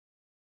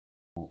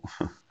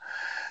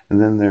And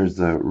then there's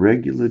the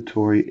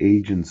regulatory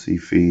agency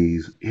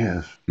fees.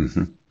 Yes.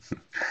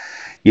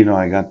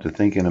 I got to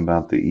thinking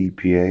about the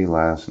EPA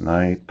last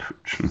night.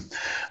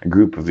 A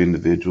group of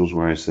individuals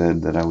where I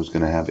said that I was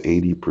going to have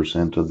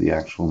 80% of the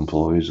actual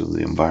employees of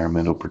the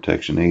Environmental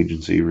Protection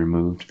Agency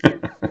removed.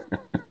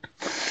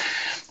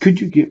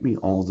 Could you get me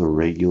all the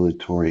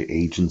regulatory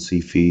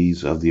agency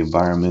fees of the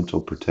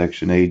Environmental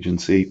Protection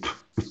Agency?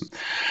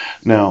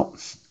 Now,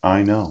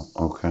 I know,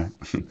 okay.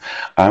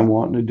 I'm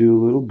wanting to do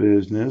a little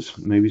business,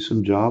 maybe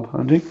some job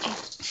hunting.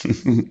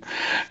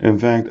 In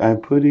fact, I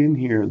put in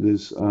here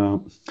these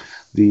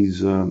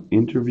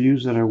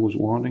interviews that I was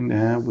wanting to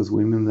have with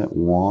women that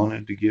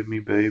wanted to give me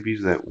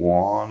babies, that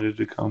wanted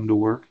to come to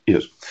work.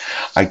 Yes,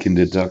 I can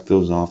deduct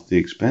those off the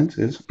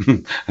expenses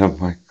of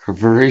my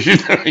corporation.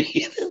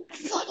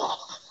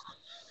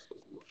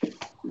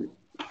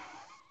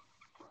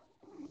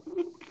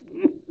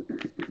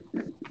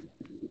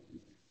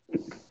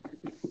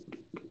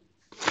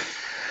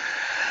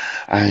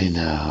 I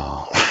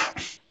know.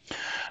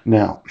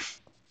 Now,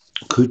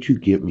 could you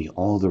get me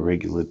all the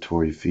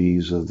regulatory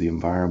fees of the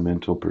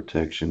Environmental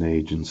Protection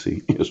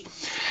Agency? Yes.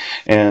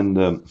 And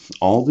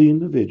all the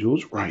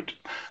individuals, right,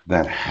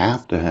 that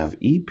have to have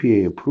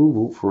EPA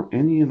approval for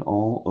any and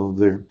all of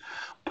their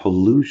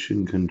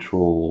pollution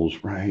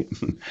controls, right?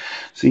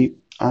 See,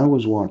 I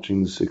was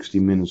watching 60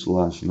 Minutes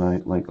last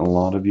night, like a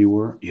lot of you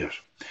were. Yes.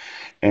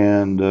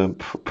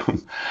 And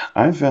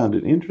I found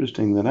it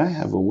interesting that I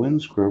have a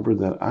wind scrubber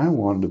that I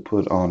wanted to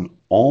put on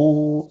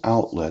all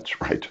outlets,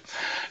 right,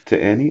 to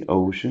any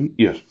ocean,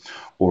 yes,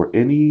 or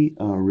any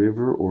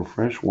river or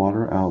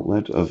freshwater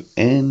outlet of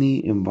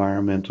any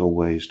environmental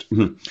waste.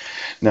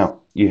 Now,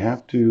 you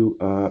have to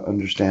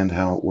understand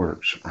how it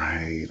works,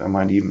 right? I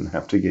might even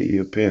have to get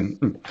you a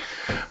pin.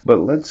 But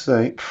let's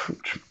say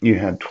you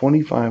had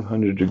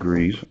 2,500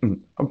 degrees,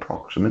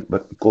 approximate,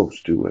 but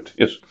close to it,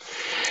 yes,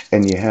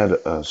 and you had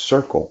a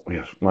circle,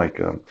 yes, like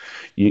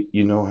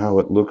you know how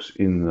it looks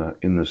in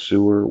the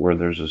sewer where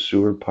there's a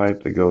sewer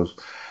pipe that goes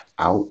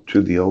out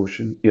to the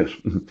ocean. Yes,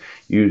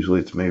 usually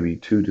it's maybe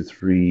 2 to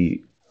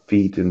 3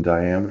 feet in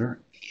diameter.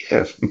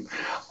 Yes,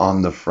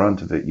 on the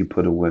front of it you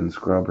put a wind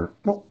scrubber.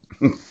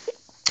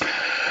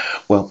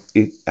 Well,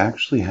 it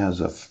actually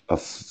has a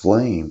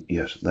flame,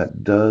 yes,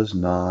 that does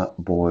not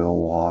boil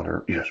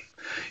water. Yes.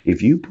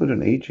 If you put an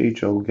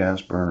HHO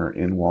gas burner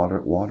in water,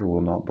 water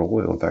will not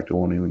boil. In fact, it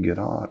won't even get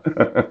hot.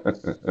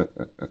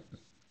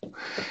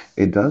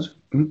 It does,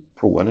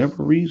 for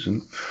whatever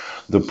reason,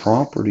 the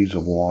properties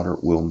of water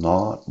will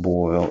not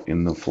boil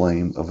in the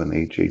flame of an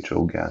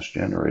HHO gas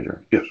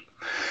generator. Yes.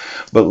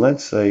 But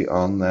let's say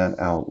on that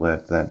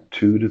outlet, that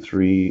 2 to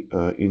 3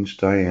 inch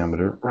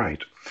diameter,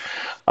 right?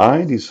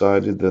 I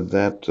decided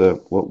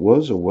that what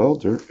was a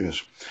welder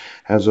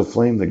has a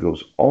flame that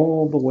goes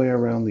all the way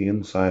around the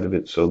inside of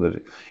it so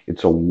that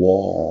it's a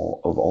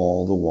wall of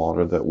all the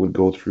water that would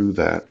go through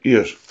that.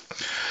 Yes.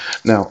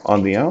 Now,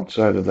 on the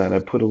outside of that, I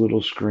put a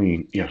little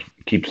screen. Yes.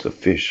 Keeps the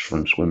fish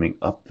from swimming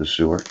up the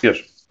sewer. Yes.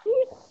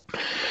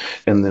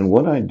 And then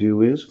what I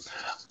do is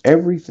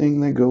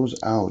everything that goes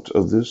out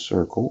of this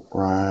circle,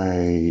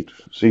 right?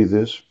 See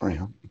this? Right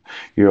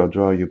here, I'll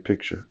draw you a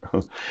picture.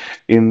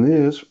 In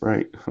this,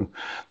 right,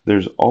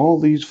 there's all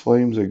these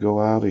flames that go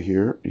out of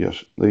here.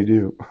 Yes, they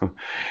do.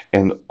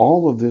 And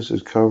all of this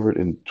is covered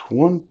in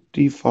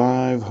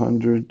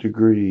 2,500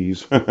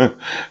 degrees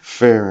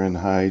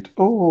Fahrenheit.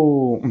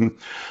 Oh,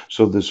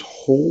 so this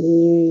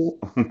whole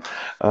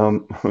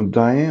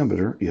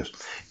diameter, yes,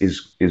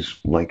 is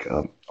like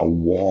a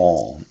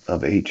wall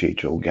of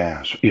HHO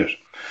gas. Yes.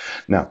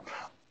 Now,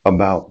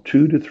 about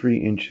 2 to 3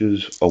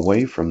 inches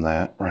away from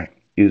that, right,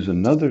 is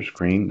another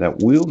screen that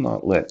will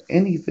not let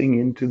anything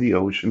into the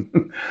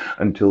ocean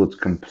until it's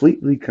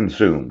completely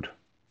consumed.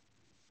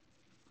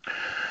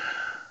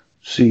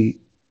 See,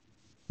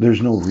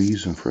 there's no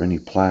reason for any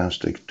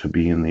plastic to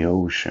be in the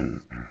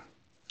ocean.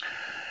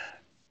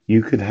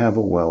 You could have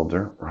a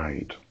welder,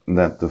 right,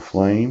 that the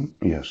flame,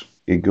 yes,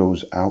 it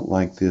goes out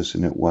like this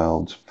and it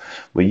welds.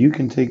 But you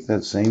can take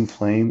that same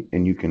flame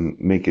and you can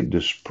make it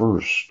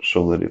disperse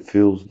so that it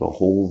fills the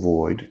whole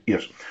void.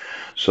 Yes,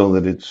 so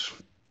that it's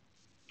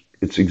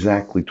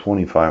exactly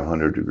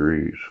 2,500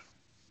 degrees.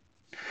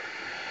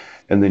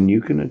 And then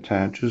you can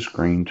attach a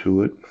screen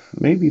to it,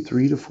 maybe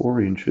 3 to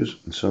 4 inches,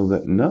 so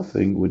that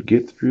nothing would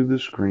get through the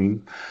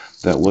screen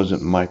that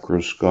wasn't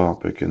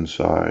microscopic in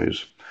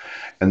size.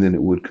 And then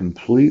it would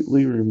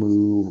completely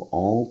remove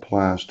all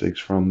plastics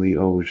from the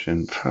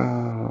ocean.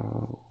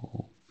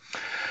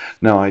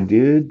 Now, I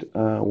did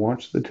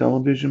watch the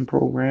television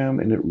program,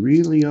 and it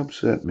really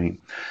upset me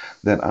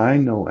that I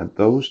know at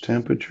those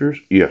temperatures,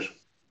 yes,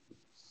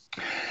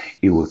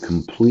 it would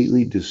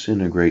completely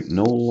disintegrate.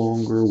 No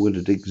longer would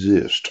it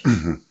exist.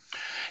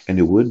 And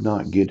it would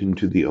not get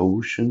into the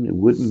ocean. It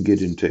wouldn't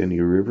get into any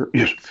river.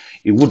 Yes,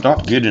 it would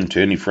not get into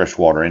any fresh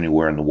water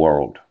anywhere in the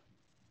world.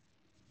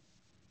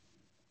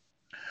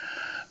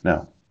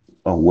 Now,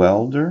 a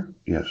welder,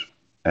 yes,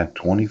 at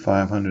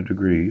 2,500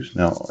 degrees.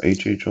 Now,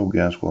 HHO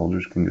gas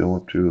welders can go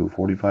up to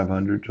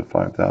 4,500 to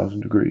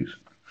 5,000 degrees.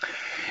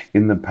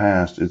 In the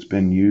past, it's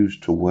been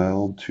used to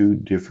weld two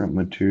different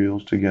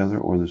materials together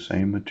or the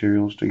same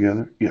materials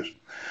together. Yes.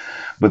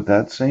 But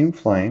that same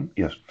flame,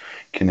 yes,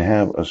 can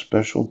have a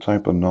special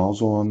type of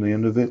nozzle on the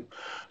end of it.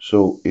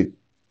 So it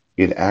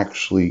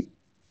actually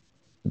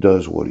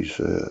does what he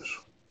says.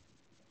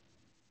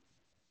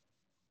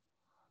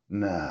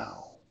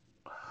 Now,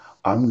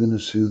 I'm going to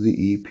sue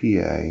the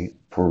EPA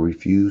for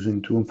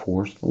refusing to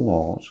enforce the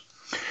laws,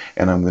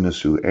 and I'm going to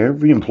sue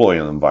every employee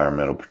in the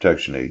Environmental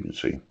Protection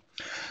Agency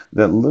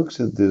that looks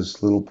at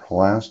this little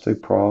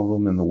plastic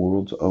problem in the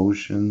world's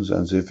oceans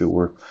as if it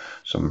were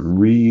some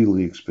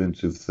really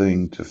expensive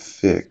thing to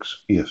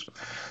fix. Yes.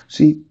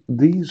 See,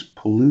 these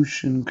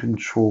pollution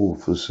control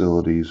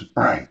facilities,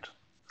 right?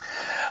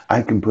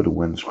 I can put a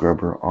wind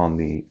scrubber on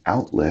the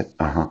outlet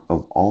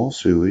of all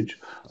sewage,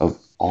 of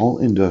all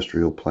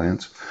industrial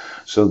plants,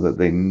 so that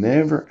they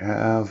never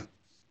have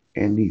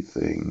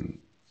anything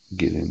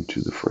get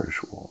into the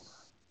fresh water.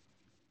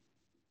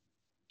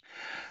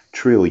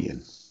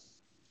 Trillion.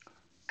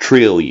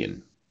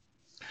 Trillion.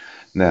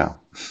 Now,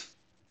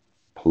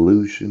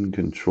 pollution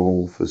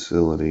control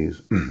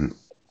facilities.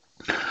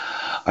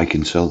 I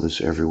can sell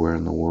this everywhere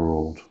in the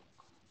world.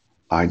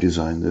 I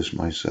designed this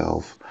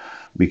myself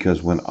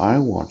because when I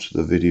watch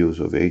the videos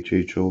of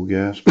HHO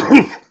gas,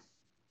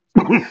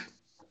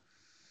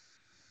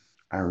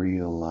 I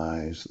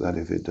realize that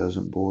if it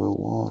doesn't boil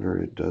water,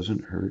 it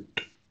doesn't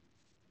hurt.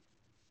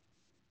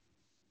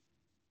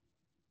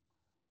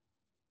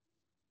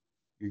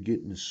 You're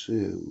getting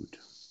sued,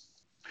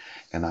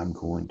 and I'm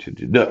going to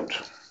deduct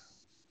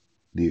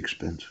the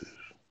expenses.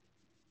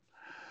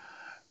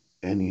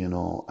 Any and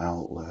all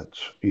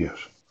outlets, yes,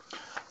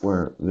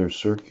 where they're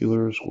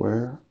circular or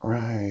square,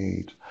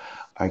 right.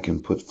 I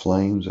can put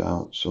flames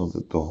out so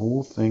that the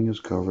whole thing is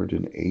covered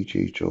in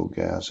HHO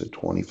gas at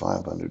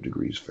 2,500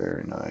 degrees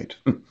Fahrenheit.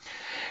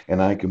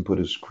 And I can put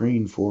a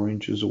screen 4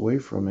 inches away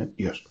from it,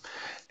 yes,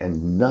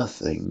 and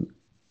nothing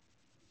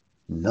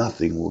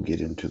will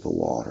get into the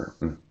water.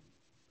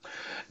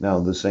 Now,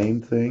 the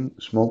same thing,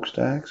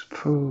 smokestacks,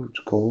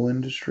 coal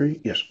industry,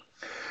 yes.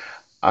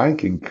 I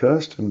can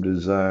custom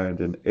design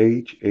an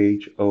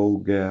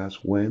HHO gas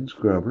wind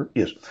scrubber,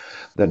 yes,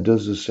 that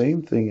does the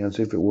same thing as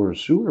if it were a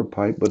sewer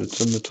pipe, but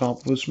it's on the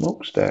top of a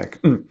smokestack.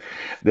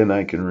 Then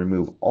I can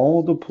remove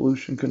all the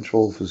pollution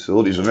control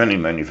facilities of any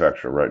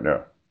manufacturer right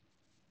now.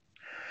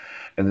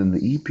 And then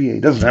the EPA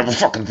doesn't have a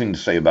fucking thing to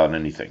say about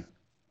anything.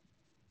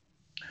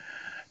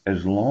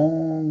 As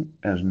long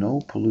as no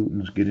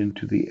pollutants get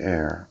into the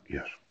air,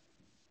 yes,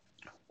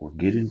 or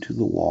get into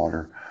the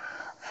water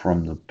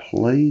from the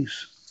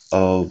place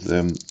of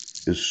them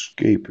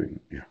escaping,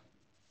 yeah,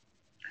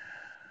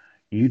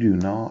 you do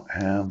not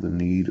have the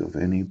need of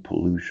any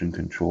pollution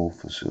control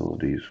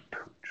facilities.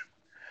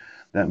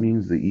 That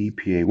means the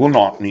EPA will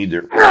not need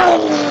their